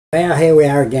Well, here we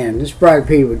are again. This brought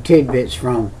people tidbits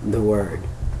from the Word.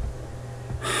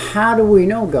 How do we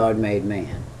know God made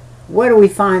man? Where do we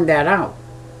find that out?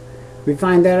 We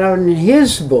find that out in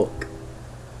His book,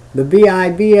 the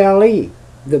Bible,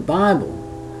 the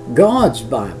Bible, God's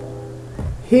Bible,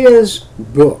 His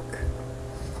book,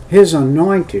 His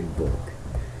anointed book,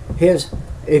 His,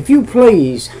 if you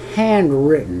please,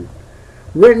 handwritten,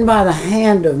 written by the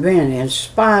hand of men,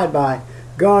 inspired by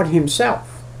God Himself.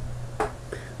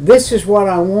 This is what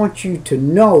I want you to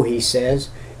know, he says,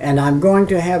 and I'm going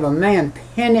to have a man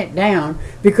pen it down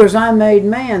because I made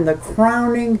man the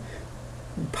crowning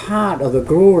part of the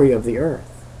glory of the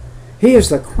earth. He is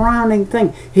the crowning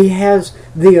thing. He has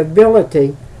the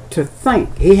ability to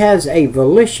think. He has a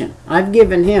volition. I've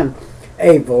given him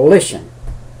a volition.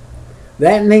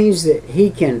 That means that he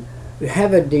can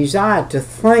have a desire to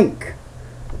think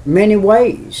many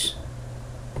ways.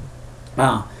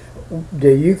 Do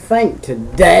you think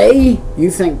today,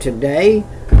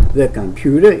 the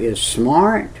computer is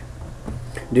smart?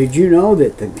 Did you know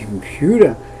that the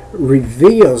computer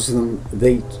reveals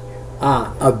the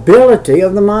ability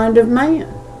of the mind of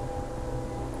man?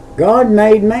 God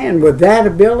made man with that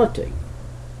ability.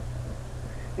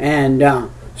 And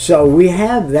so we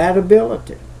have that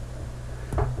ability.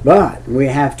 But we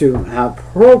have to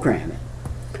program it.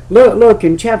 Look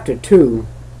in chapter 2.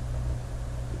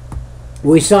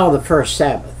 We saw the first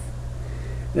Sabbath.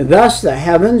 Thus the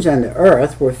heavens and the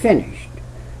earth were finished,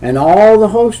 and all the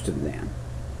host of them.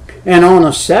 And on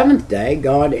the seventh day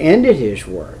God ended his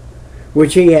work,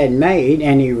 which he had made,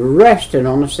 and he rested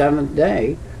on the seventh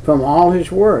day from all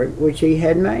his work which he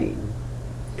had made.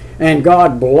 And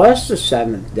God blessed the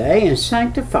seventh day and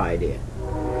sanctified it,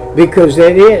 because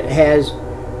that it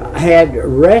had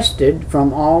rested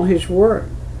from all his work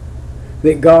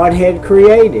that God had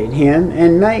created him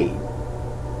and made.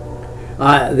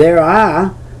 There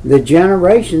are the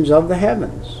generations of the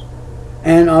heavens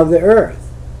and of the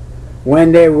earth,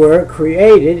 when they were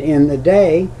created in the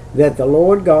day that the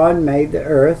Lord God made the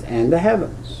earth and the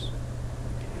heavens,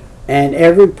 and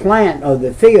every plant of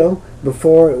the field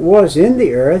before it was in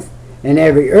the earth, and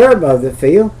every herb of the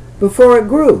field before it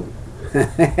grew.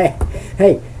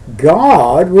 Hey,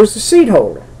 God was the seed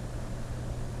holder,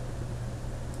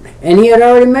 and he had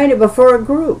already made it before it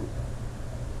grew.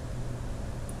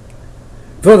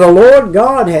 For the Lord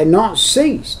God had not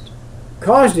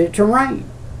caused it to rain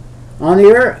on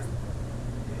the earth,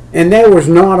 and there was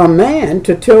not a man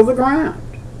to till the ground.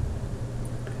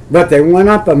 But there went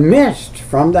up a mist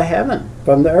from the heaven,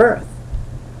 from the earth,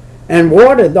 and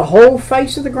watered the whole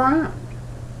face of the ground.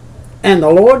 And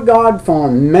the Lord God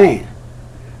formed man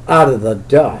out of the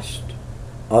dust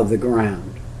of the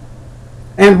ground,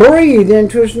 and breathed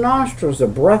into his nostrils the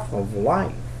breath of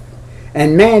life,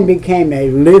 and man became a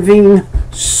living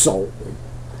soul.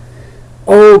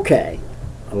 Okay,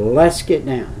 let's get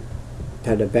down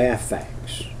to the bare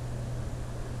facts.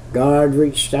 God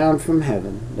reached down from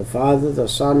heaven, the Father, the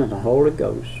Son, and the Holy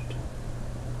Ghost,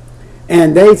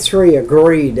 and they three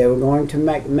agreed they were going to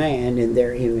make man in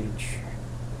their image.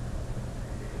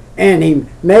 And he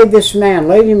made this man,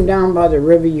 laid him down by the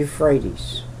river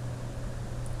Euphrates,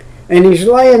 and he's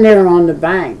laying there on the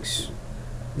banks,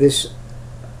 this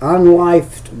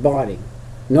unlifed body,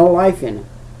 no life in it.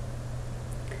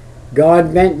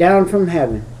 God bent down from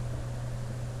heaven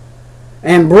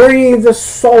and breathed the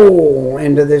soul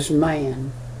into this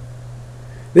man.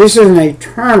 This is an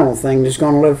eternal thing that's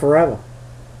going to live forever.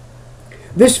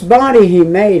 This body he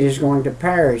made is going to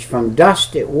perish. From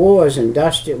dust it was, and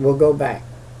dust it will go back.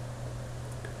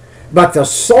 But the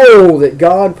soul that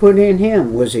God put in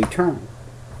him was eternal.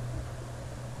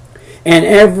 And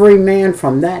every man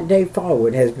from that day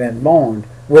forward has been born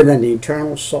with an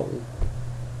eternal soul.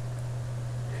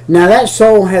 Now that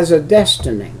soul has a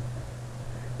destiny,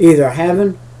 either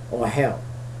heaven or hell.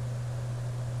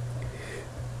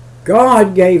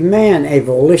 God gave man a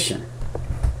volition,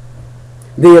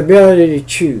 the ability to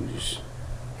choose.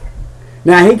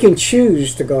 Now he can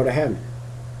choose to go to heaven,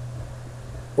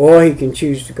 or he can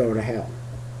choose to go to hell.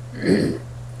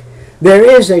 There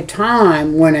is a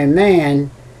time when a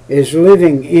man is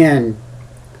living in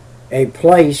a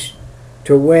place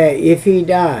to where if he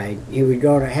died, he would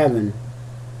go to heaven,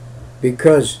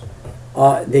 because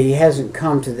he hasn't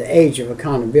come to the age of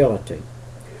accountability.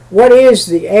 What is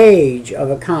the age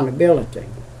of accountability?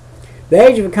 The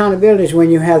age of accountability is when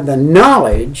you have the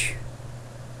knowledge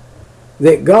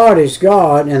that God is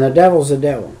God and the devil's the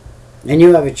devil, and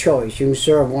you have a choice. You can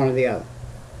serve one or the other.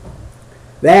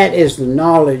 That is the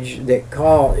knowledge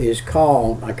that is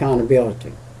called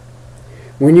accountability.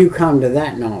 When you come to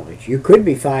that knowledge, you could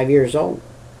be 5 years old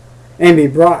and be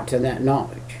brought to that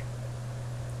knowledge.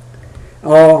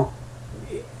 or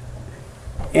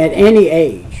at any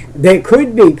age. There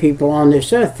could be people on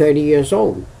this earth 30 years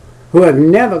old who have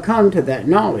never come to that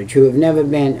knowledge, who have never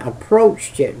been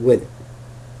approached yet with it.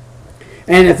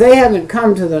 And if they haven't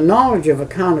come to the knowledge of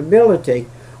accountability,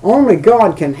 only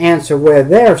God can answer where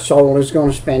their soul is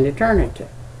going to spend eternity.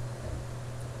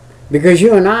 Because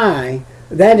you and I,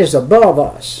 that is above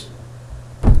us.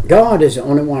 God is the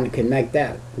only one that can make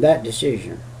that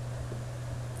decision.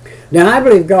 Now, I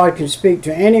believe God can speak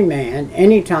to any man,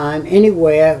 anytime,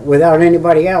 anywhere, without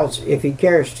anybody else, if he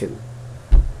cares to.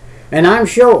 And I'm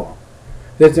sure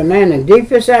that the man in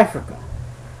deepest Africa,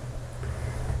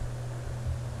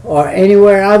 or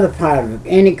anywhere other part of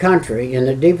any country, in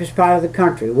the deepest part of the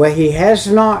country, where he has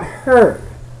not heard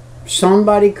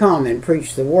somebody come and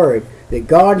preach the word, that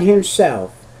God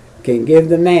himself can give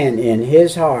the man in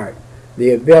his heart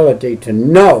the ability to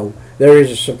know there is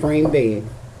a supreme being,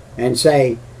 and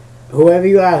say, whoever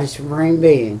you are, the supreme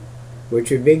being,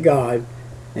 which would be God.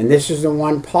 And this is the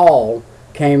one Paul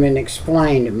came and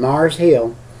explained at Mars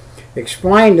Hill,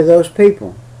 explained to those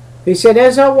people. He said,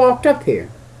 as I walked up here,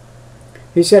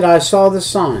 he said, I saw the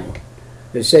sign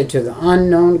that said, to the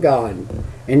unknown God.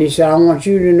 And he said, I want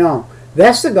you to know,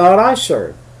 that's the God I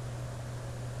serve.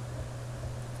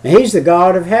 And he's the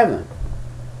God of heaven.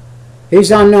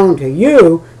 He's unknown to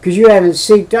you because you haven't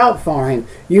seeked out for him.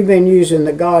 You've been using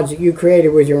the gods that you created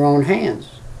with your own hands.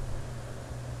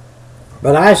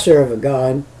 But I serve a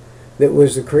God that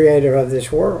was the creator of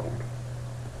this world.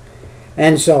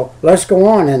 And so, let's go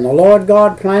on. And the Lord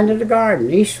God planted a garden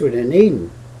eastward in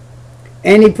Eden.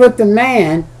 And he put the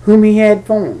man whom he had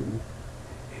formed.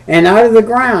 And out of the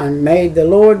ground made the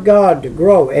Lord God to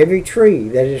grow every tree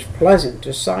that is pleasant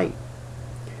to sight,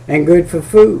 and good for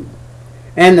food,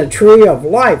 and the tree of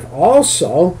life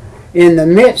also in the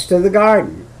midst of the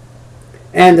garden,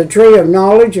 and the tree of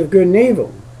knowledge of good and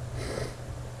evil.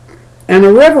 And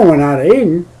a river went out of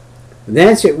Eden,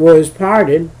 thence it was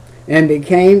parted, and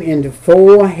became into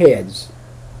 4 heads.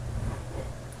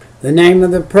 The name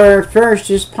of the first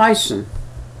is Pison.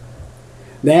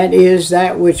 That is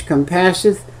that which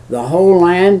compasseth the whole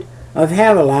land of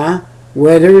Havilah,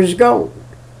 where there is gold.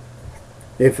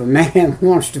 If a man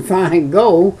wants to find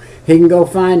gold, he can go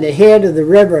find the head of the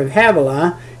river of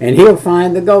Havilah, and he'll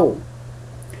find the gold.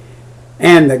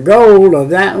 And the gold of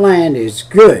that land is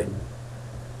good.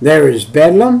 There is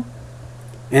Bedlam,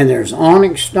 and there's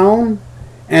onyx stone,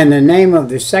 and the name of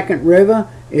the second river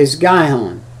is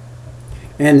Gihon.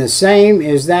 And the same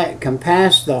is that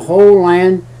compassed the whole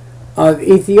land of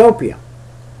Ethiopia.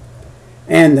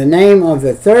 And the name of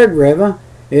the third river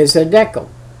is Hiddekel,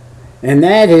 and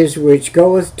that is which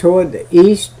goeth toward the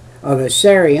east of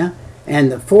Assyria,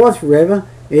 and the fourth river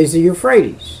is the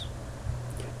Euphrates.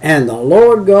 And the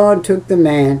Lord God took the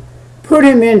man, put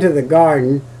him into the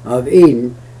garden of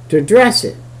Eden, to dress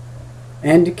it,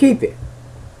 and to keep it.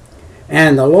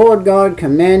 And the Lord God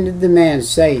commanded the man,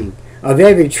 saying, of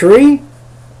every tree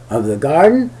of the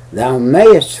garden thou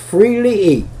mayest freely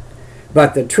eat,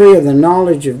 but the tree of the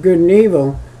knowledge of good and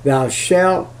evil thou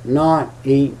shalt not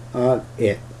eat of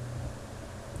it.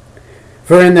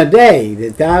 For in the day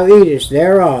that thou eatest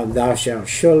thereof thou shalt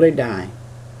surely die.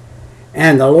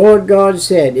 And the Lord God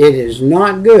said, it is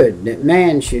not good that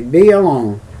man should be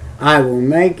alone. I will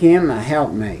make him a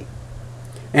helpmate.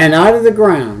 And out of the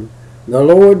ground the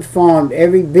Lord formed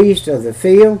every beast of the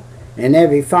field, and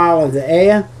every fowl of the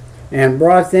air, and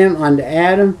brought them unto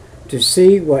Adam to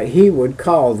see what he would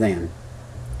call them.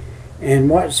 And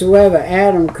whatsoever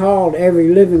Adam called every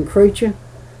living creature,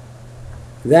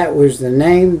 that was the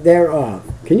name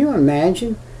thereof. Can you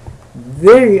imagine?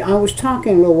 I was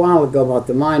talking a little while ago about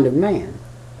the mind of man.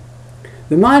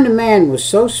 The mind of man was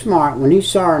so smart, when he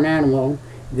saw an animal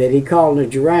that he called a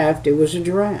giraffe, it was a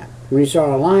giraffe. When he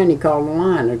saw a lion, he called a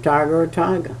lion, a tiger,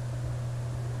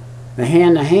 a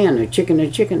hen, a chicken,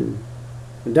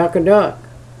 a duck, a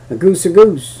goose, a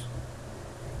goose.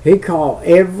 He called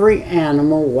every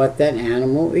animal what that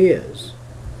animal is.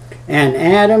 And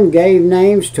Adam gave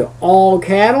names to all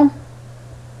cattle,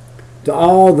 to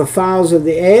all the fowls of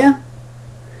the air,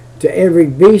 to every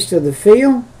beast of the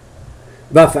field.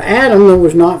 But for Adam there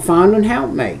was not found an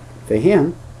helpmate for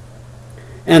him.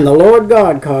 And the Lord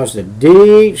God caused a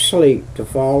deep sleep to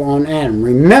fall on Adam.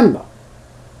 Remember,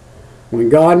 when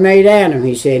God made Adam,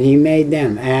 he said he made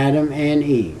them, Adam and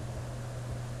Eve.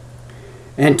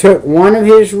 And took one of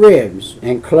his ribs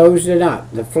and closed it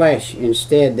up, the flesh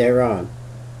instead thereof.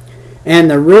 And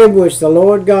the rib which the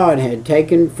Lord God had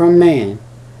taken from man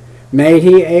made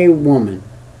he a woman,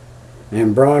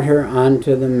 and brought her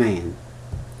unto the man.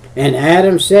 And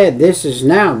Adam said, this is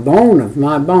now bone of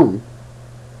my bone,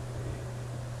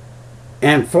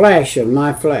 and flesh of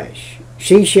my flesh.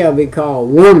 She shall be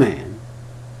called woman,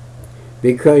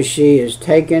 because she is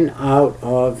taken out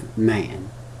of man.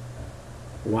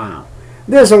 Wow.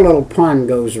 There's a little pun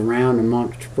goes around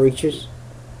amongst preachers.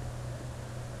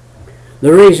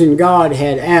 The reason God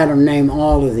had Adam name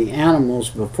all of the animals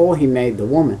before he made the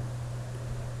woman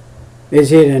is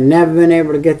he'd have never been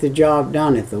able to get the job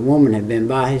done if the woman had been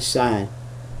by his side.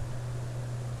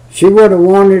 She would have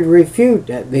wanted to refute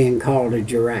that being called a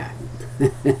giraffe.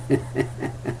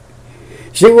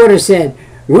 She would have said,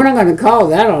 we're not going to call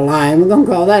that a lion, we're going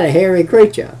to call that a hairy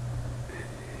creature.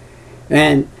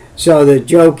 And so the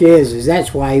joke is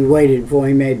that's why he waited before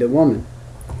he made the woman.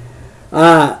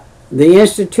 The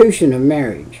institution of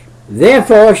marriage.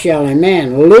 Therefore shall a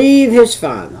man leave his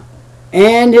father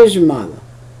and his mother,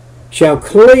 shall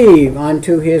cleave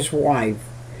unto his wife,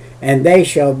 and they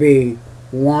shall be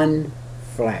one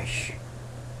flesh.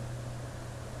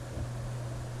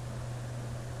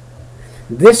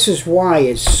 This is why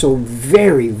it's so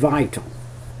very vital,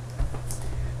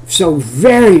 so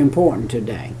very important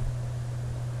today.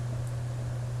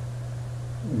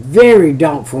 Very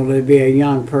doubtful to be a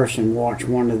young person watch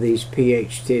one of these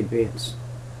PH tidbits.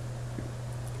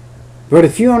 But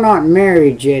if you're not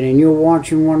married yet and you're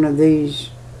watching one of these,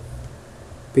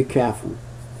 be careful.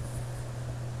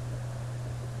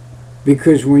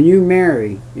 Because when you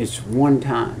marry, it's one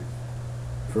time,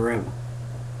 forever.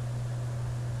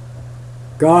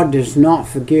 God does not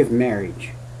forgive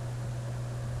marriage.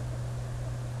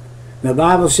 The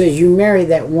Bible says you marry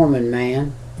that woman,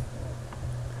 man,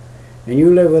 and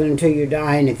you live with her until you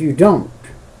die, and if you don't,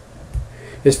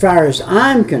 as far as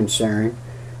I'm concerned,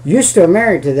 you're still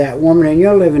married to that woman and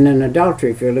you're living in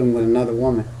adultery if you're living with another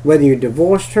woman, whether you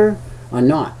divorced her or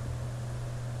not.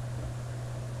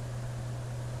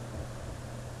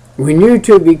 When you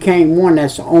two became one,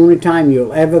 that's the only time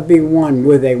you'll ever be one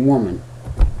with a woman.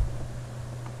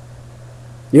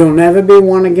 You'll never be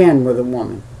one again with a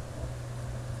woman.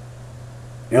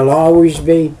 It'll always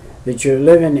be that you're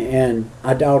living in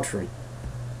adultery.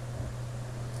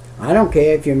 I don't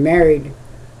care if you're married,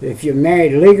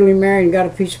 legally married and got a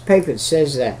piece of paper that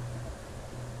says that.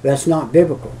 That's not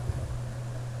biblical.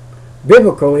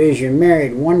 Biblical is you're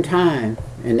married one time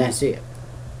and that's it.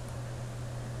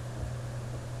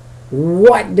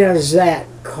 What does that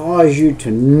cause you to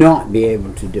not be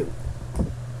able to do?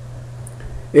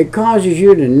 It causes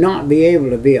you to not be able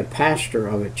to be a pastor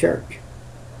of a church.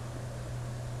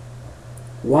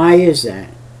 Why is that?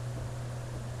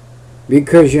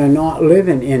 Because you're not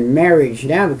living in marriage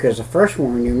now, because the first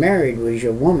woman you married was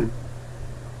your woman.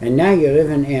 And now you're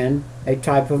living in a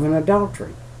type of an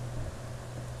adultery.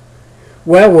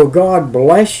 Well, will God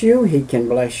bless you? He can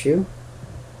bless you.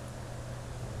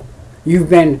 You've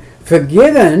been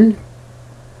forgiven,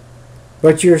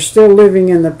 but you're still living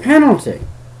in the penalty.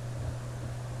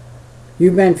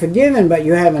 You've been forgiven, but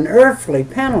you have an earthly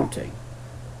penalty.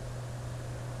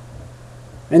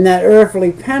 And that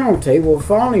earthly penalty will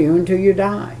follow you until you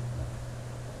die.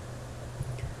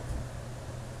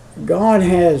 God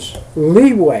has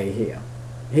leeway here.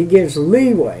 He gives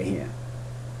leeway here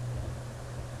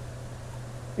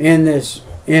in this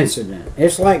incident.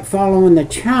 It's like following the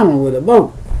channel with a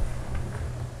boat.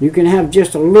 You can have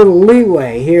just a little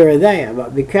leeway here or there,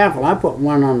 but be careful. I put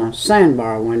one on a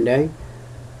sandbar one day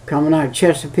coming out of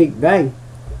Chesapeake Bay.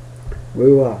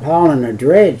 We were hauling a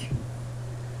dredge.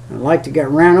 I'd like to get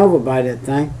ran over by that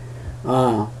thing.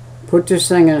 Put this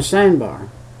thing in a sandbar.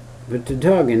 Put the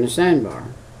tug in the sandbar.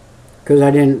 Because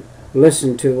I didn't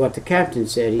listen to what the captain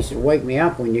said. He said, wake me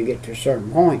up when you get to a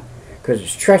certain point, because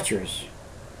it's treacherous.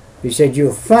 He said,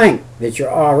 you'll think that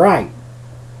you're all right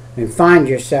and find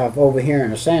yourself over here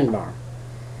in a sandbar.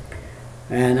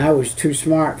 And I was too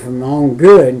smart for my own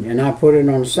good, and I put it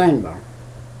on a sandbar.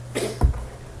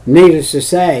 Needless to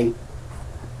say,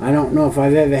 I don't know if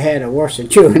I've ever had a worse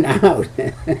chewing out.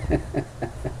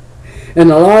 And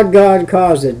the Lord God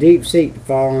caused a deep sea to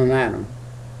fall on Adam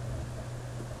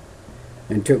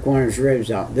and took one of his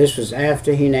ribs out. This was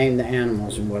after he named the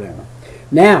animals and whatever.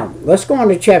 Now, let's go on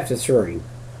to chapter 3.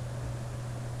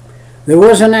 There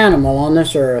was an animal on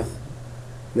this earth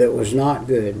that was not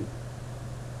good.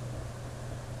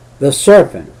 The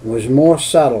serpent was more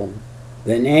subtle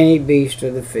than any beast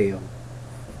of the field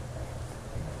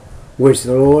which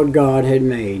the Lord God had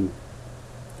made.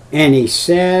 And he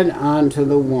said unto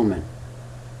the woman,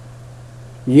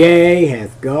 Yea,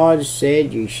 hath God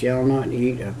said, Ye shall not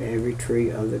eat of every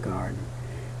tree of the garden?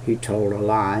 He told a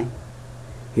lie.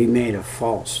 He made a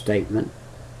false statement.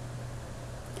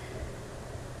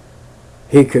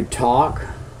 He could talk.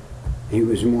 He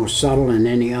was more subtle than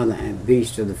any other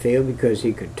beast of the field because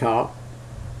he could talk.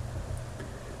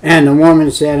 And the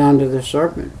woman said unto the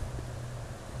serpent,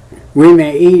 We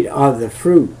may eat of the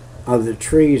fruit of the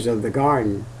trees of the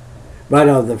garden, but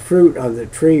of the fruit of the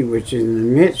tree which is in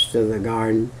the midst of the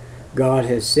garden, God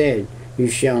has said, You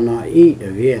shall not eat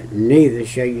of it, neither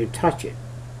shall you touch it.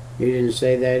 He didn't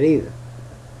say that either.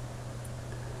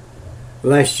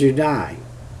 Lest you die.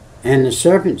 And the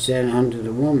serpent said unto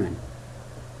the woman,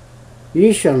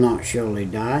 Ye shall not surely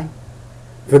die.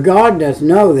 For God doth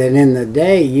know that in the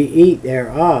day ye eat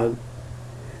thereof,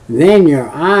 then your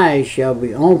eyes shall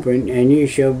be opened, and ye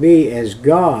shall be as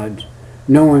gods,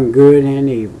 knowing good and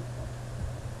evil.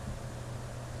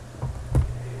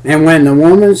 And when the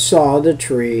woman saw the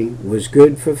tree was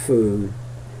good for food,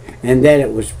 and that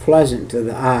it was pleasant to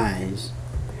the eyes,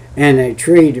 and a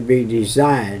tree to be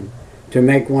desired to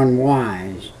make one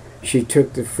wise, she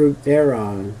took the fruit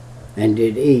thereof, and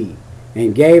did eat,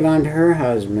 and gave unto her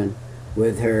husband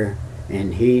with her,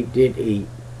 and he did eat.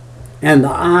 And the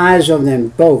eyes of them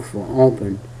both were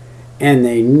opened, and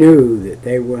they knew that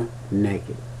they were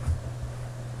naked.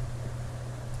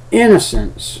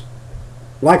 Innocence,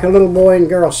 like a little boy and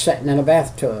girl sitting in a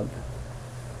bathtub,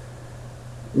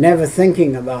 never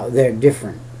thinking about they're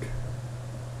different.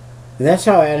 That's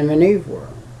how Adam and Eve were.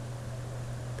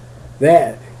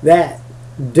 That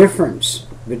difference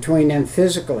between them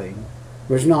physically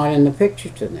was not in the picture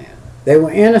to them. They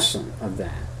were innocent of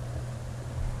that.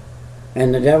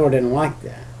 And the devil didn't like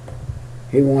that.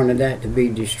 He wanted that to be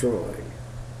destroyed.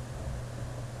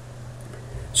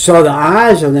 So the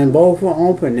eyes of them both were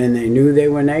opened, and they knew they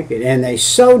were naked. And they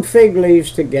sewed fig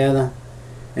leaves together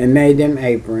and made them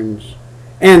aprons.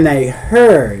 And they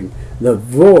heard the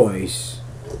voice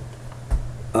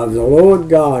of the Lord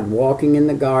God walking in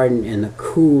the garden in the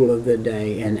cool of the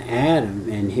day. And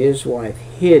Adam and his wife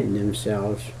hid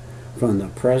themselves from the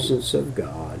presence of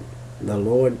God, the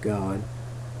Lord God,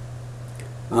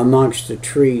 amongst the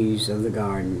trees of the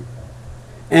garden.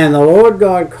 And the Lord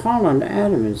God called unto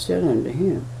Adam and said unto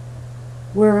him,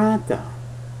 Where art thou?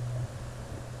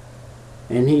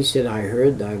 And he said, I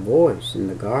heard thy voice in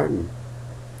the garden,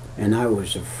 and I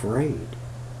was afraid,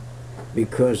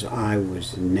 because I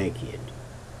was naked,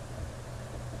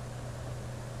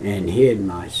 and hid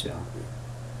myself.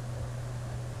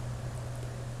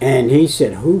 And he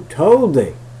said, Who told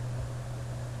thee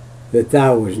that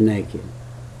thou was naked?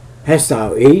 Hast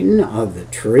thou eaten of the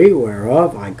tree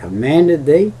whereof I commanded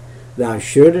thee, thou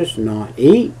shouldest not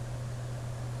eat?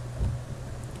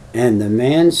 And the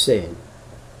man said,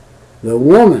 The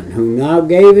woman whom thou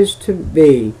gavest to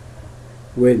be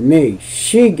with me,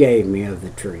 she gave me of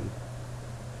the tree,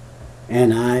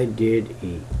 and I did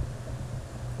eat.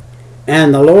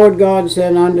 And the Lord God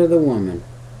said unto the woman,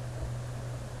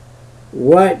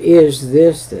 What is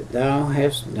this that thou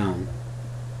hast done?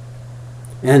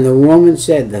 And the woman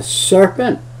said, The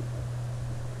serpent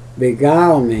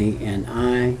beguiled me, and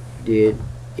I did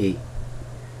eat.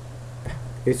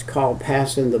 It's called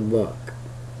passing the buck.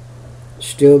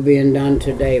 Still being done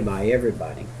today by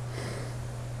everybody.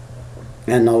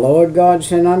 And the Lord God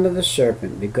said unto the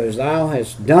serpent, Because thou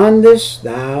hast done this,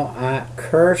 thou art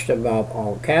cursed above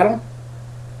all cattle.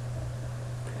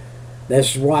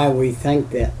 This is why we think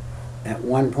that at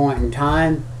one point in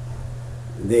time,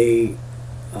 the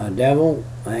devil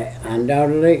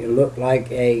undoubtedly looked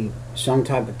like some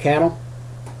type of cattle.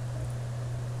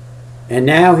 And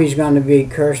now he's going to be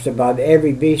cursed above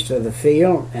every beast of the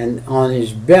field, and on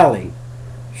his belly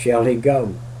shall he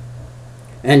go.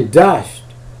 And dust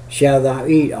shalt thou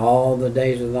eat all the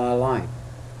days of thy life.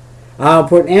 I'll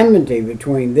put enmity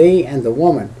between thee and the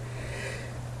woman,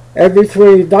 and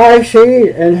between thy seed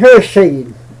and her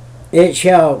seed. It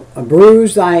shall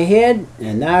bruise thy head,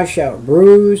 and thou shalt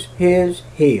bruise his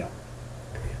heel.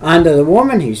 Unto the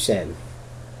woman he said,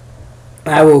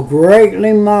 I will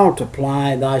greatly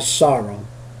multiply thy sorrow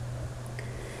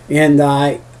in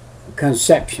thy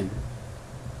conception.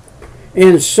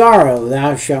 In sorrow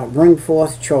thou shalt bring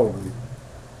forth children,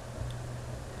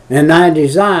 and thy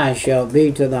desire shall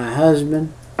be to thy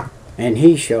husband, and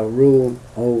he shall rule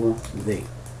over thee.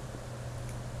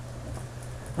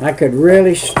 I could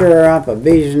really stir up a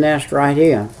bee's nest right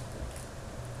here.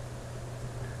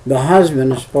 The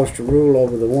husband is supposed to rule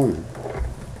over the woman.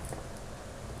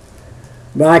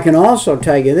 But I can also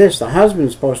tell you this, the husband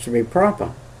is supposed to be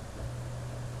proper.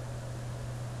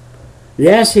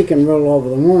 Yes, he can rule over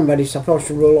the woman, but he's supposed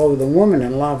to rule over the woman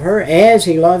and love her as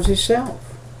he loves himself,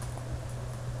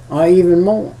 or even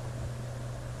more.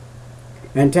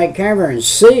 And take care of her and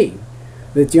see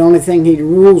that the only thing he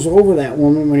rules over that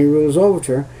woman when he rules over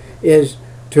her is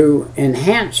to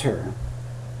enhance her.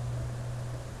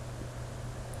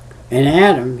 And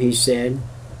Adam, he said,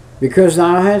 because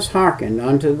thou hast hearkened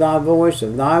unto the voice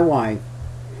of thy wife,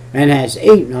 and hast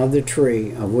eaten of the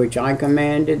tree of which I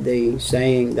commanded thee,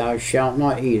 saying, Thou shalt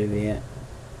not eat of it.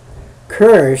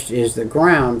 Cursed is the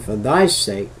ground for thy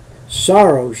sake,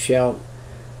 sorrow shalt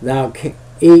thou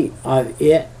eat of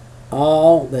it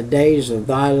all the days of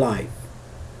thy life.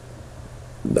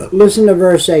 But listen to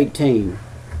verse 18.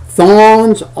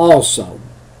 Thorns also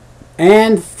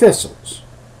and thistles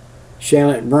shall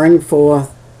it bring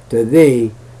forth to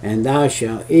thee, and thou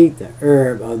shalt eat the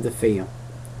herb of the field.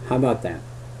 How about that?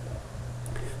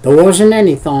 There wasn't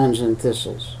any thorns and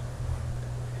thistles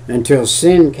until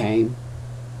sin came,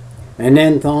 and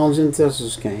then thorns and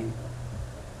thistles came.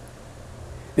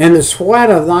 In the sweat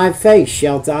of thy face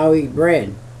shalt thou eat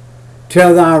bread,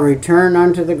 till thou return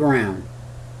unto the ground.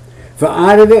 For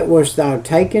out of it wast thou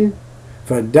taken,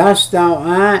 for dust thou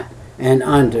art, and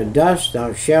unto dust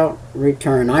thou shalt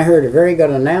return. I heard a very good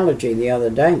analogy the other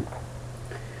day.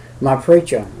 My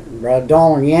preacher, Brother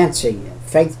Donald Yancey,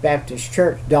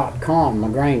 faithbaptistchurch.com,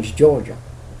 LaGrange, Georgia.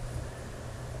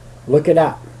 Look it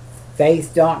up.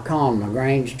 Faith.com,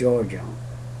 LaGrange, Georgia.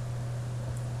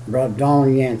 Brother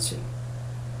Donald Yancey.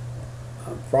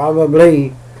 Probably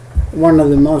one of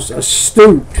the most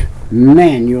astute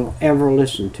men you'll ever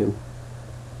listen to.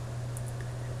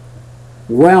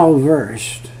 Well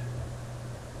versed,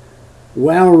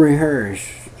 well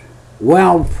rehearsed,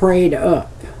 well prayed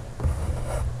up,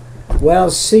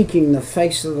 well seeking the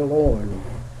face of the Lord,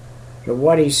 so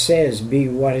what he says be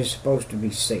what is supposed to be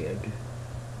said,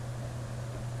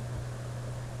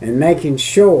 and making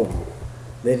sure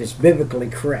that it's biblically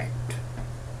correct.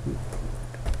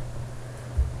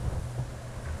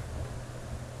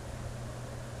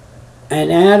 And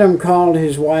Adam called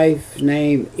his wife's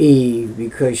name Eve,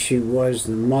 because she was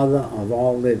the mother of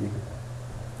all living.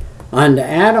 Unto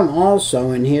Adam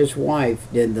also and his wife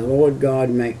did the Lord God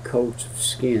make coats of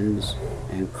skins,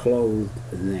 and clothed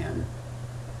them.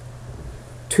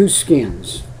 2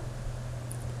 skins.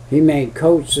 He made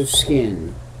coats of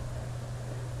skin.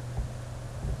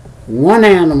 One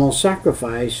animal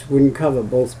sacrifice wouldn't cover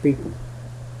both people.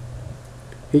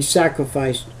 He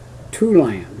sacrificed 2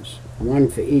 lambs, one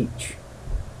for each.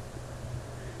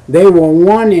 They were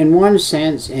one in one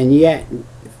sense, and yet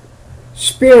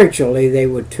spiritually they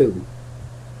were 2.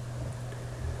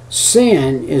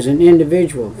 Sin is an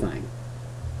individual thing.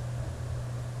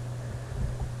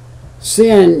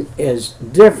 Sin is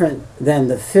different than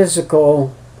the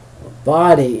physical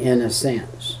body in a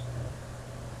sense.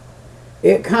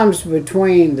 It comes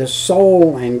between the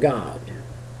soul and God.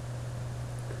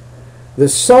 The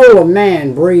soul of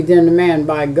man, breathed into man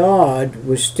by God,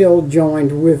 was still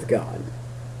joined with God.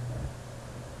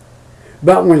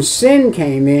 But when sin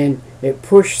came in, it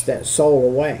pushed that soul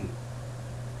away.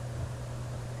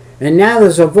 And now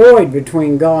there's a void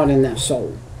between God and that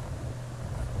soul.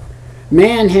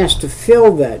 Man has to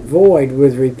fill that void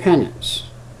with repentance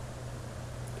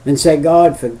and say,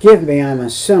 God, forgive me, I'm a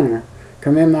sinner.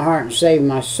 Come in my heart and save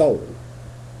my soul.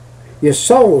 Your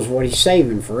soul is what he's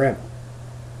saving forever,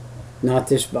 not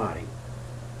this body.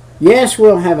 Yes,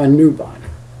 we'll have a new body.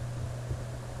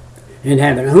 In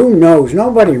heaven, who knows?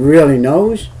 Nobody really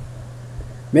knows.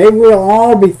 Maybe we'll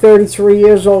all be 33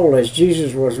 years old as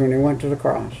Jesus was when he went to the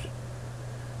cross.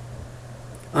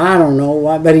 I don't know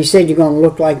why, but he said you're going to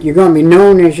look like, you're going to be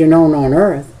known as you're known on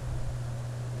earth.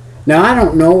 Now, I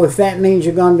don't know if that means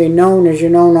you're going to be known as you're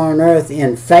known on earth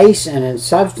in face and in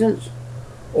substance,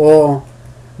 or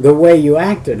the way you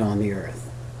acted on the earth.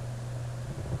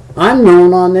 I'm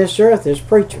known on this earth as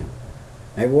preacher.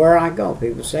 Everywhere I go,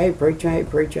 people say, hey, preacher, hey,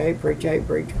 preacher, hey, preacher, hey,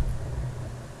 preacher.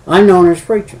 I'm known as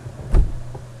preacher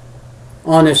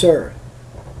on this earth.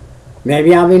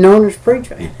 Maybe I'll be known as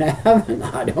preacher in heaven.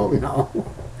 I don't know.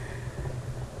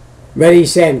 But he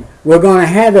said, we're going to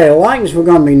have a likeness. We're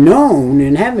going to be known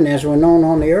in heaven as we're known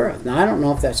on the earth. Now, I don't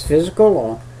know if that's physical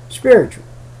or spiritual.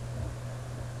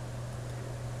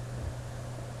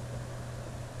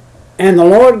 And the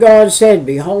Lord God said,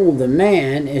 behold, the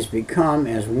man is become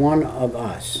as one of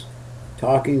us,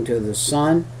 talking to the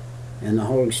Son and the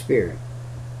Holy Spirit,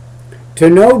 to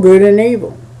know good and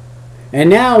evil. And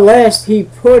now lest he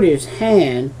put his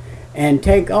hand and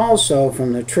take also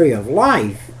from the tree of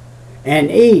life,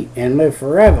 and eat and live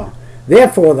forever.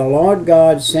 Therefore the Lord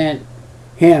God sent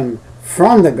him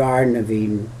from the Garden of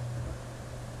Eden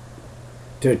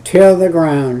to till the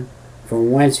ground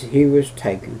from whence he was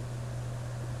taken.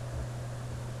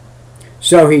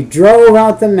 So he drove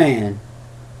out the man,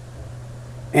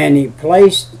 and he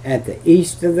placed at the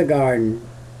east of the Garden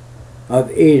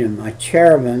of Eden a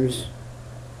cherubims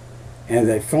and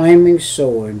a flaming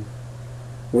sword,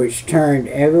 which turned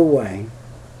every way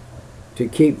to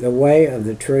keep the way of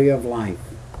the tree of life.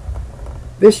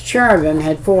 This cherubim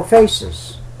had 4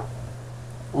 faces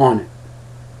on it.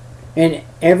 And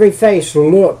every face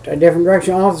looked a different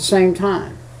direction all at the same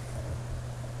time.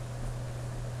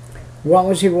 What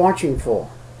was he watching for?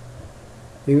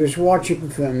 He was watching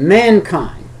for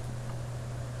mankind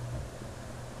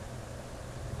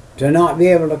to not be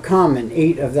able to come and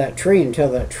eat of that tree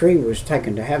until that tree was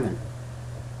taken to heaven.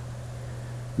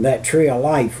 That tree of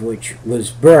life which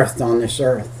was birthed on this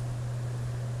earth.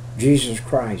 Jesus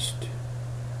Christ.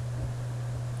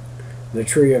 The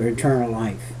tree of eternal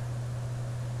life.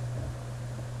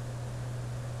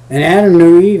 And Adam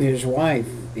knew Eve, his wife,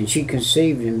 and she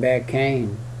conceived and bare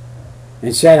Cain,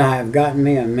 and said, I have gotten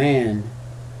me a man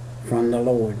from the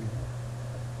Lord.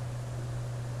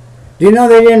 Do you know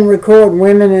they didn't record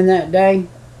women in that day?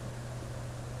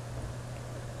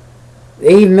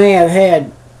 Eve may have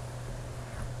had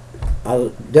a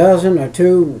dozen or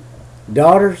 2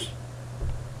 daughters,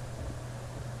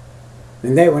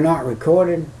 and they were not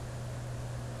recorded.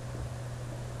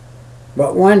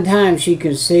 But one time she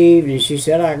conceived and she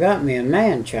said, I got me a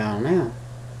man child now.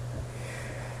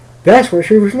 That's what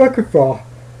she was looking for.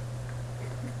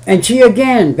 And she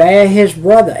again bare his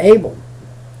brother Abel.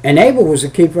 And Abel was the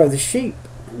keeper of the sheep,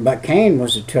 but Cain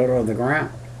was the tiller of the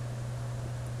ground.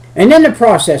 And in the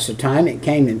process of time it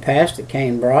came and passed that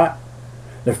Cain brought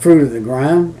the fruit of the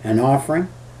ground, an offering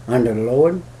unto the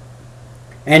Lord.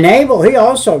 And Abel he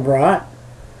also brought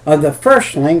of the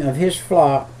firstling of his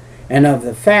flock, and of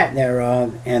the fat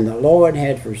thereof, and the Lord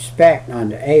had respect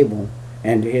unto Abel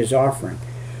and to his offering.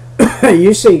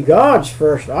 You see, God's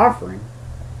first offering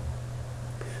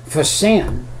for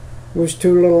sin was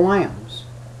 2 little lambs.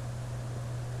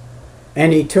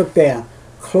 And he took their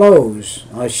clothes,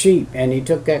 a sheep, and he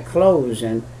took their clothes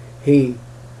and he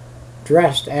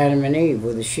dressed Adam and Eve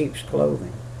with the sheep's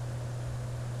clothing.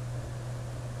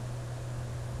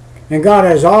 And God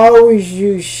has always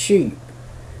used sheep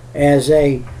as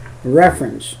a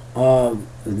reference of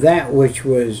that which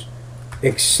was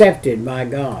accepted by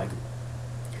God.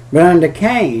 But unto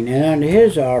Cain and unto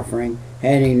his offering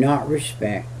had he not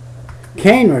respect.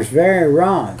 Cain was very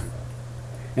wroth,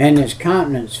 and his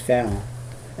countenance fell.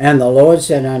 And the Lord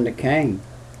said unto Cain,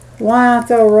 Why art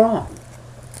thou wroth?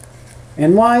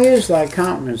 And why is thy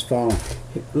countenance fallen?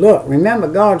 Look, remember,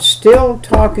 God's still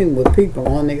talking with people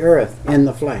on the earth in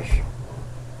the flesh.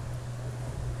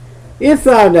 If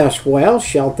thou dost well,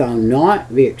 shalt thou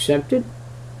not be accepted?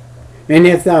 And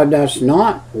if thou dost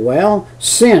not well,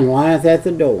 sin lieth at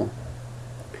the door.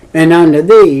 And unto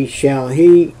thee shall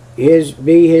be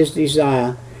his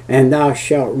desire, and thou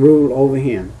shalt rule over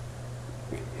him.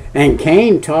 And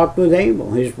Cain talked with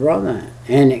Abel, his brother,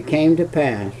 and it came to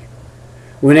pass,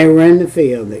 when they were in the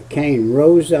field, that Cain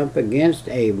rose up against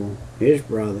Abel, his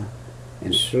brother,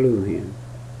 and slew him.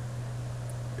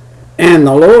 And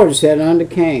the Lord said unto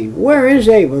Cain, Where is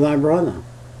Abel thy brother?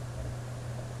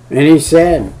 And he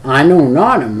said, I know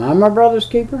not, am I my brother's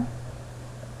keeper?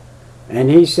 And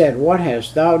he said, What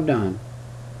hast thou done?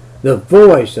 The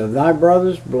voice of thy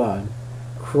brother's blood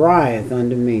crieth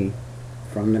unto me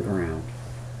from the ground.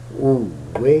 Ooh,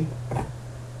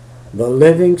 the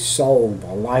living soul, the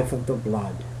life of the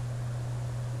blood.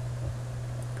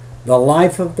 The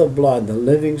life of the blood, the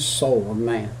living soul of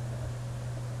man.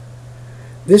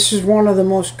 This is one of the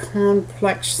most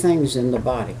complex things in the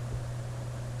body.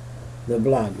 The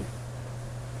blood.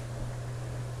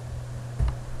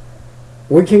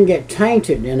 We can get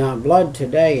tainted in our blood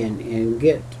today and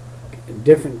get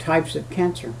different types of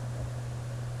cancer.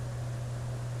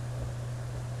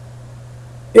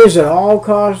 Is it all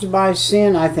caused by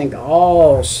sin? I think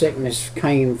all sickness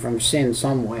came from sin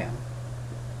somewhere.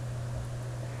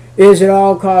 Is it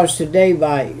all caused today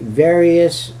by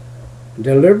various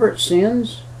deliberate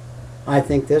sins? I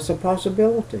think that's a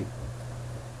possibility.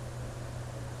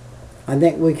 I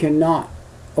think we cannot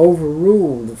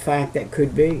overrule the fact that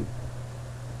could be.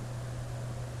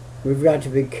 We've got to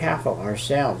be careful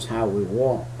ourselves how we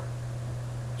walk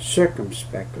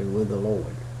circumspectly with the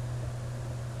Lord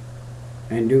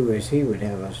and do as He would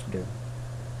have us do.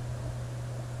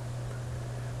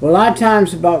 Well, our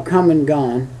time's about come and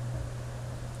gone.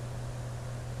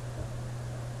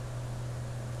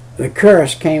 The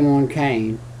curse came on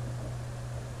Cain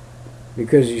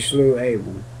because he slew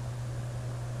Abel.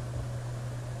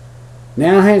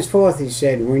 Now henceforth, he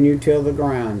said, when you till the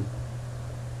ground,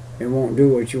 it won't do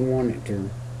what you want it to.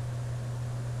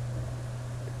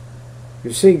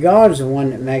 You see, God's the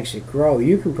one that makes it grow.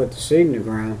 You can put the seed in the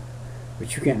ground,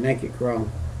 but you can't make it grow.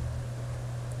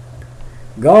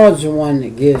 God's the one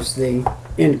that gives the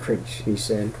increase, he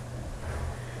said.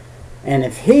 And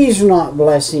if He's not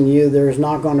blessing you, there's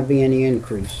not going to be any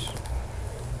increase.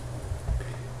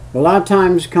 Well, our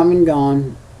time's come and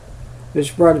gone. This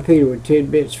is Brother Peter with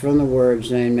tidbits from the Word,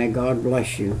 saying, may God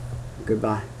bless you.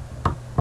 Goodbye.